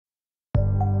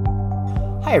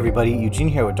Hi everybody, Eugene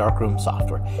here with Darkroom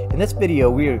Software. In this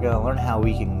video we are going to learn how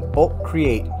we can bulk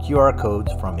create QR codes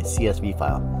from a CSV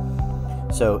file.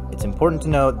 So it's important to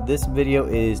note this video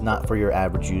is not for your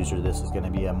average user. This is going to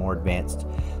be a more advanced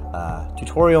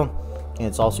tutorial, and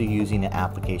it's also using an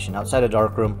application outside of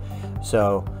Darkroom,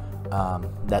 so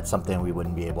that's something we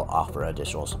wouldn't be able to offer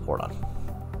additional support on.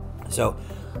 So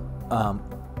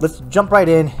let's jump right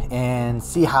in and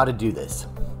see how to do this.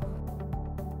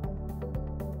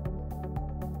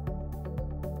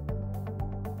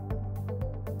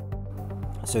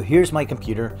 So here's my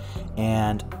computer,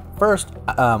 and first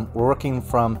we're working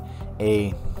from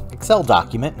a Excel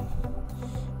document,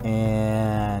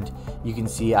 and you can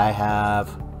see I have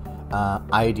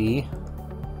ID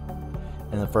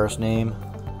and the first name,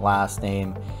 last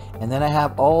name, and then I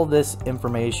have all this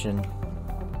information,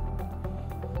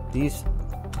 these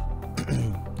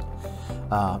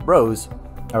rows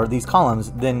or these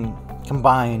columns then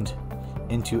combined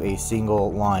into a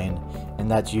single line, and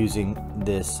that's using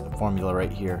this formula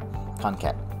right here,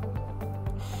 concat.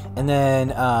 And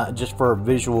then just for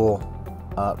visual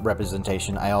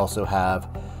representation, I also have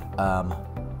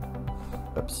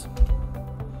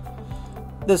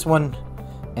this one,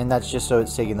 and that's just so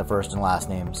it's taking the first and last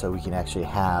name, so we can actually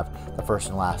have the first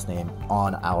and last name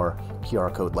on our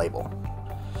QR code label.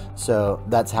 So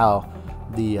that's how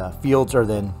the fields are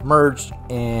then merged,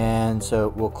 and so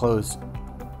we'll close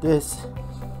this.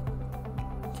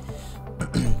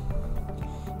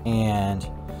 And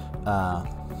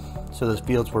so those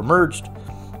fields were merged,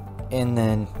 and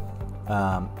then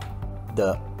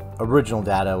the original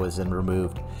data was then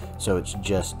removed, so it's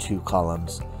just two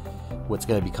columns: what's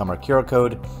going to become our QR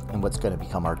code and what's going to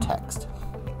become our text.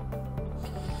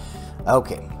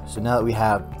 Okay, so now that we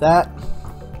have that,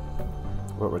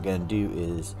 what we're going to do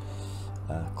is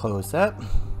close that.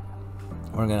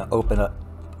 We're going to open up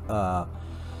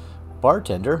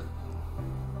BarTender.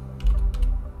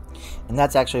 And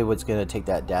that's actually what's going to take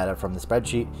that data from the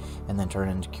spreadsheet and then turn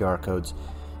it into QR codes,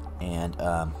 and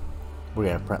we're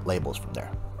going to print labels from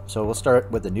there. So we'll start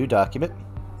with a new document.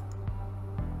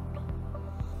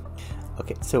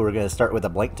 Okay, so we're going to start with a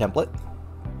blank template,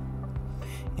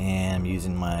 and I'm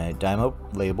using my Dymo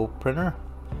label printer,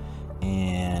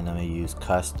 and I'm going to use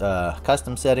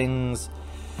custom settings.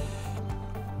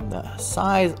 The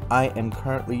size I am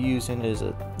currently using is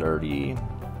a 30.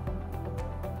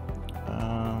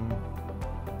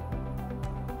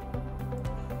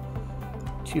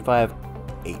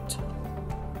 258,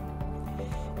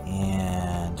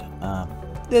 and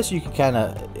this you can kind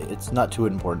of, it's not too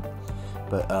important,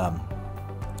 but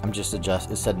I'm just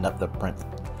setting up the print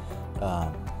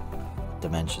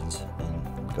dimensions,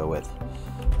 and go with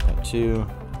 0.2,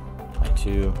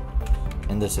 0.2,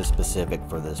 and this is specific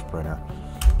for this printer.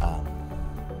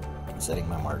 Setting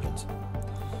my margins.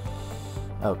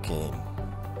 Okay,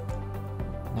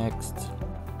 next,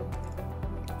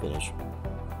 finish.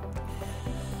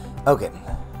 Okay,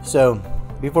 so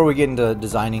before we get into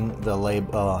designing the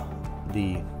label,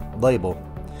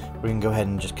 we're going to go ahead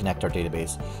and just connect our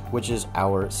database, which is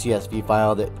our CSV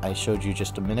file that I showed you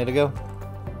just a minute ago.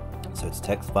 So it's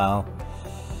text file,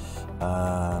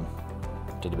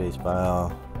 database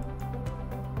file.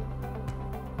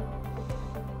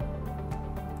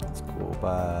 Let's go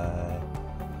by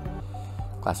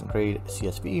class and grade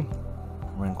CSV.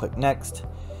 We're going to click next,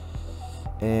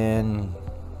 and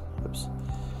oops.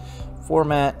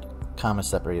 Format, comma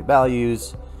separated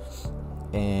values,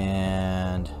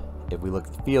 and if we look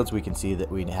at the fields, we can see that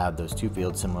we have those two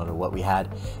fields similar to what we had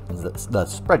in the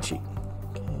spreadsheet.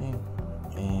 Okay,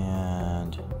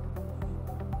 and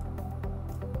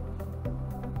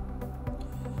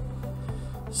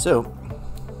so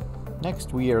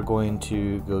next we are going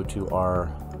to go to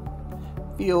our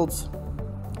fields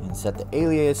and set the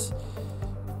alias.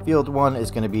 Field 1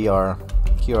 is going to be our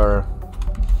QR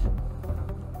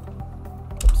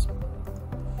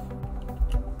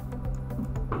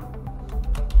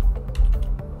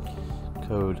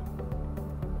code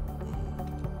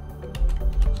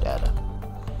data,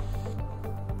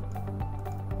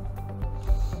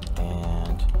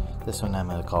 and this one I'm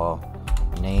going to call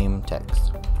name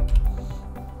text.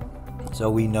 So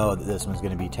we know that this one's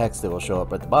going to be text that will show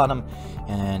up at the bottom,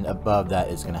 and above that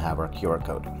is going to have our QR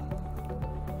code.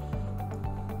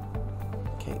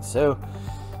 Okay, so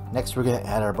next we're going to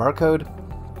add our barcode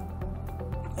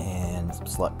and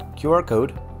select QR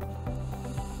code.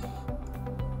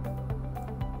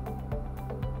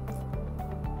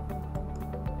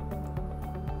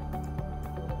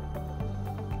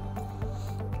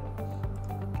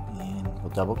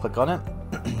 Double click on it,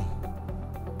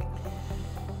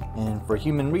 and for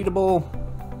human readable,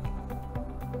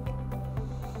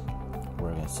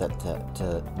 we're going to set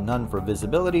to none for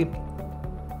visibility.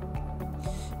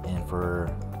 And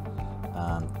for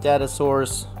data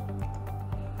source,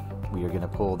 we are going to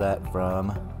pull that from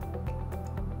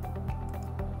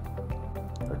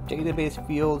our database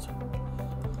field,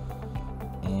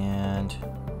 and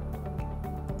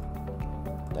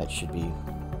that should be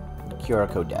the QR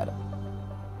code data.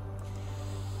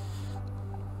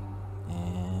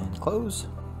 And close.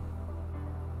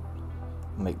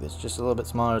 Make this just a little bit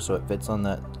smaller so it fits on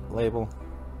that label.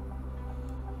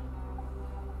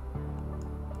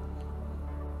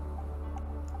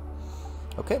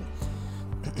 Okay.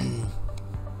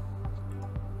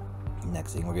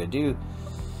 Next thing we're going to do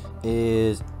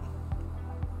is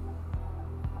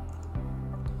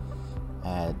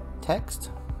add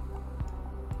text.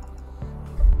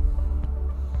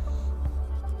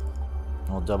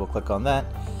 We'll double click on that,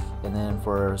 and then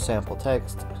for sample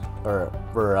text, or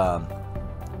for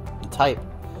the type,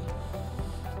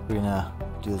 we're gonna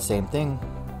do the same thing.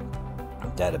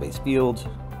 Database field,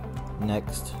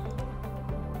 next,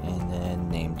 and then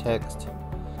name text,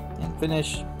 and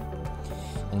finish.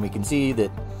 And we can see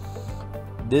that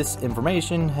this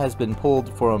information has been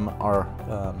pulled from our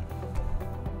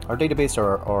database,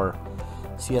 or our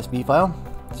CSV file.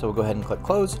 So we'll go ahead and click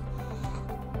close.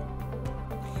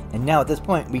 And now at this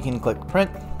point we can click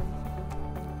print,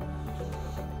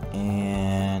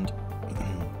 and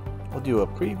we'll do a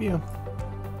preview.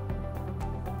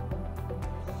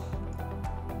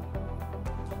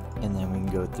 And then we can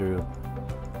go through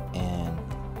and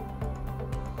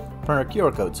print our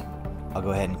QR codes. I'll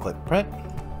go ahead and click print.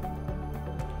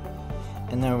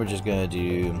 And then we're just going to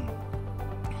do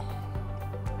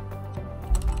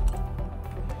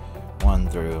 1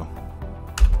 through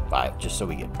 5, just so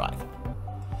we get 5.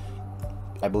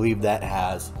 I believe that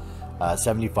has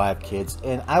 75 kids,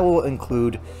 and I will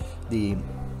include these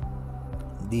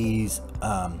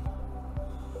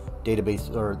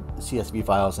database or CSV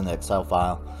files in the Excel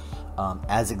file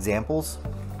as examples,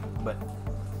 but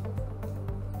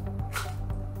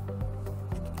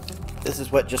this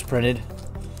is what just printed.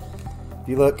 If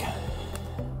you look,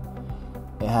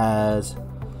 it has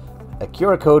a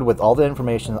QR code with all the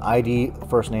information, ID,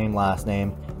 first name, last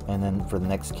name, and then for the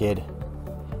next kid,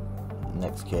 and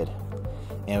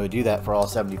it would do that for all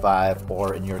 75,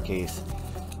 or in your case,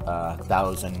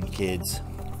 1,000 kids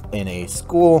in a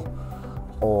school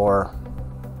or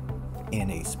in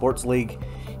a sports league.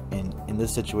 And in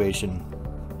this situation,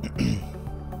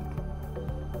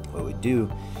 what we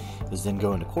do is then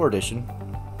go into Core Edition,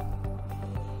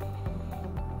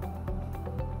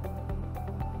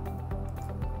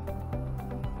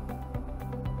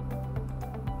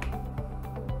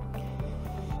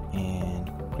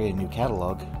 and create a new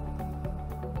catalog.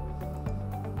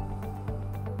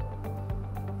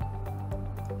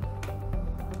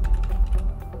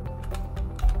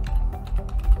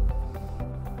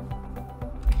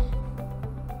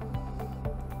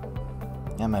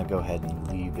 I'm going to go ahead and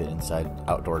leave it inside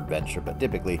Outdoor Adventure, but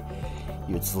typically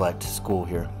you would select school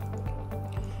here.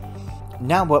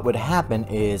 Now what would happen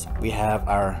is we have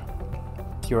our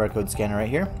QR code scanner right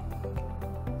here.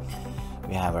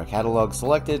 We have our catalog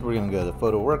selected. We're going to go to the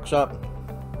photo workshop,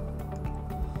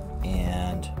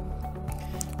 and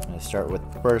I'm going to start with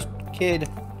the first kid,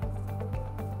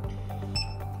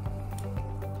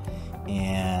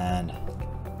 and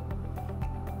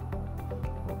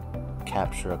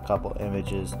capture a couple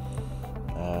images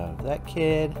of that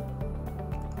kid.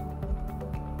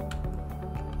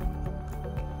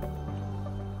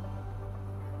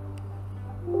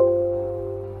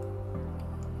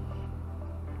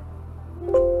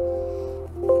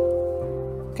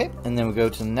 Okay, and then we go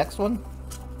to the next one.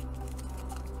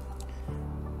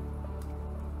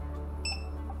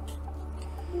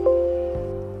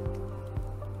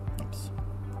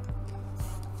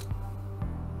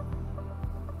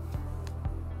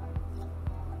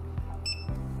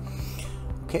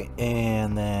 Okay,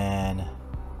 and then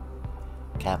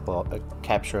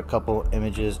capture a couple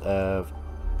images of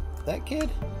that kid.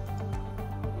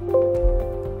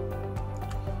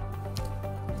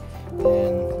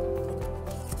 Then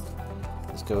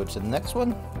let's go to the next one.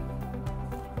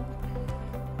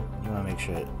 You want to make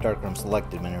sure that Darkroom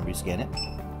selected whenever you scan it.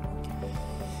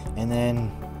 And then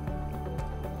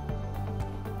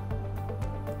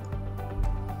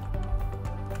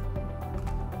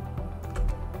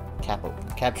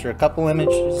capture a couple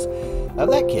images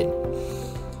of that kid.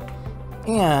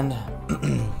 And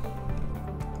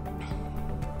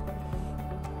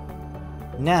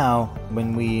now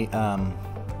when we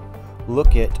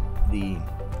look at the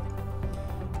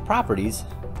properties,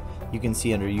 you can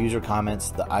see under user comments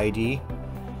the ID,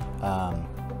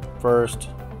 first,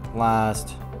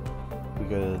 Last, we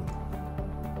go to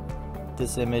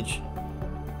this image.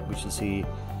 We should see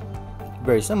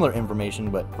very similar information,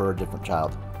 but for a different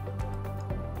child.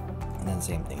 And then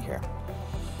same thing here.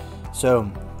 So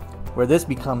where this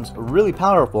becomes really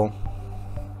powerful,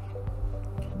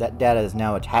 that data is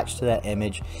now attached to that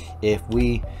image. If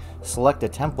we select a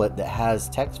template that has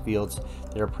text fields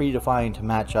that are predefined to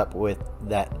match up with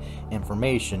that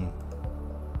information,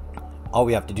 all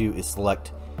we have to do is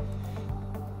select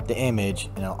the image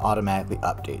and it'll automatically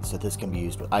update. So this can be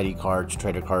used with ID cards,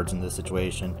 trader cards in this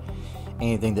situation,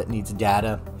 anything that needs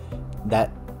data.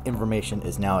 That information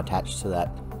is now attached to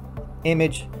that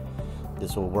image.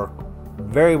 This will work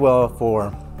very well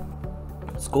for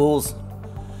schools,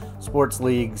 sports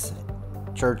leagues,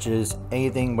 churches,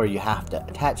 anything where you have to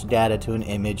attach data to an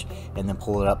image and then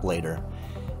pull it up later.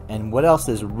 And what else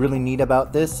is really neat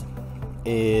about this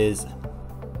is,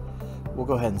 we'll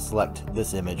go ahead and select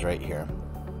this image right here.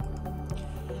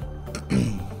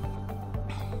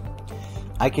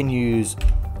 I can use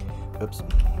the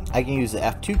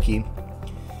F2 key,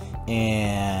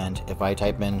 and if I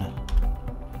type in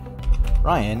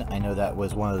Ryan, I know that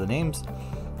was one of the names,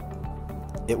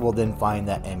 it will then find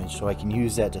that image. So I can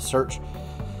use that to search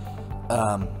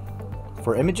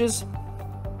for images,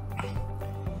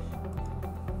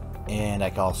 and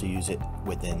I can also use it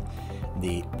within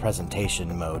the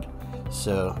presentation mode.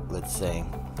 So let's say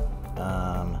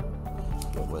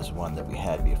what was one that we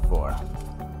had before?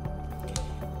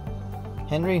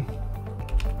 Henry.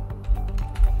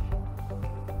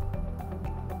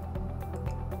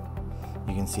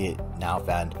 You can see it now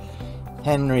found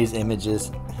Henry's images.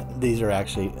 These are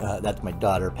actually, that's my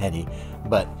daughter Penny,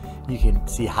 but you can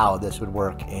see how this would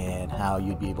work and how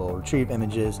you'd be able to retrieve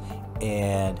images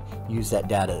and use that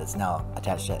data that's now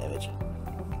attached to that image.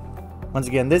 Once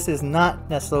again, this is not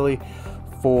necessarily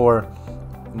for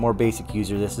more basic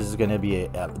user. This is going to be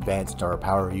an advanced or a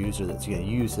power user that's going to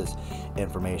use this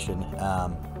information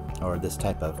or this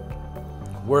type of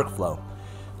workflow.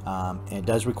 And it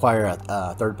does require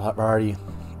a third party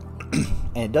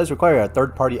and it does require a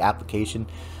third-party application,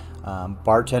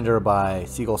 BarTender by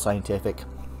Seagull Scientific,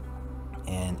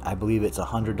 and I believe it's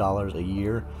 $100 a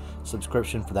year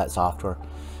subscription for that software,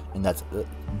 and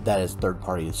that is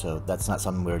third-party, so that's not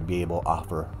something we would be able to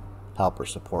offer help or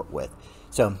support with.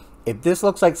 So if this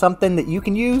looks like something that you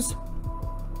can use,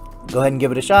 go ahead and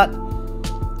give it a shot.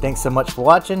 Thanks so much for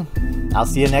watching. I'll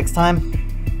see you next time.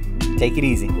 Take it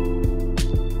easy.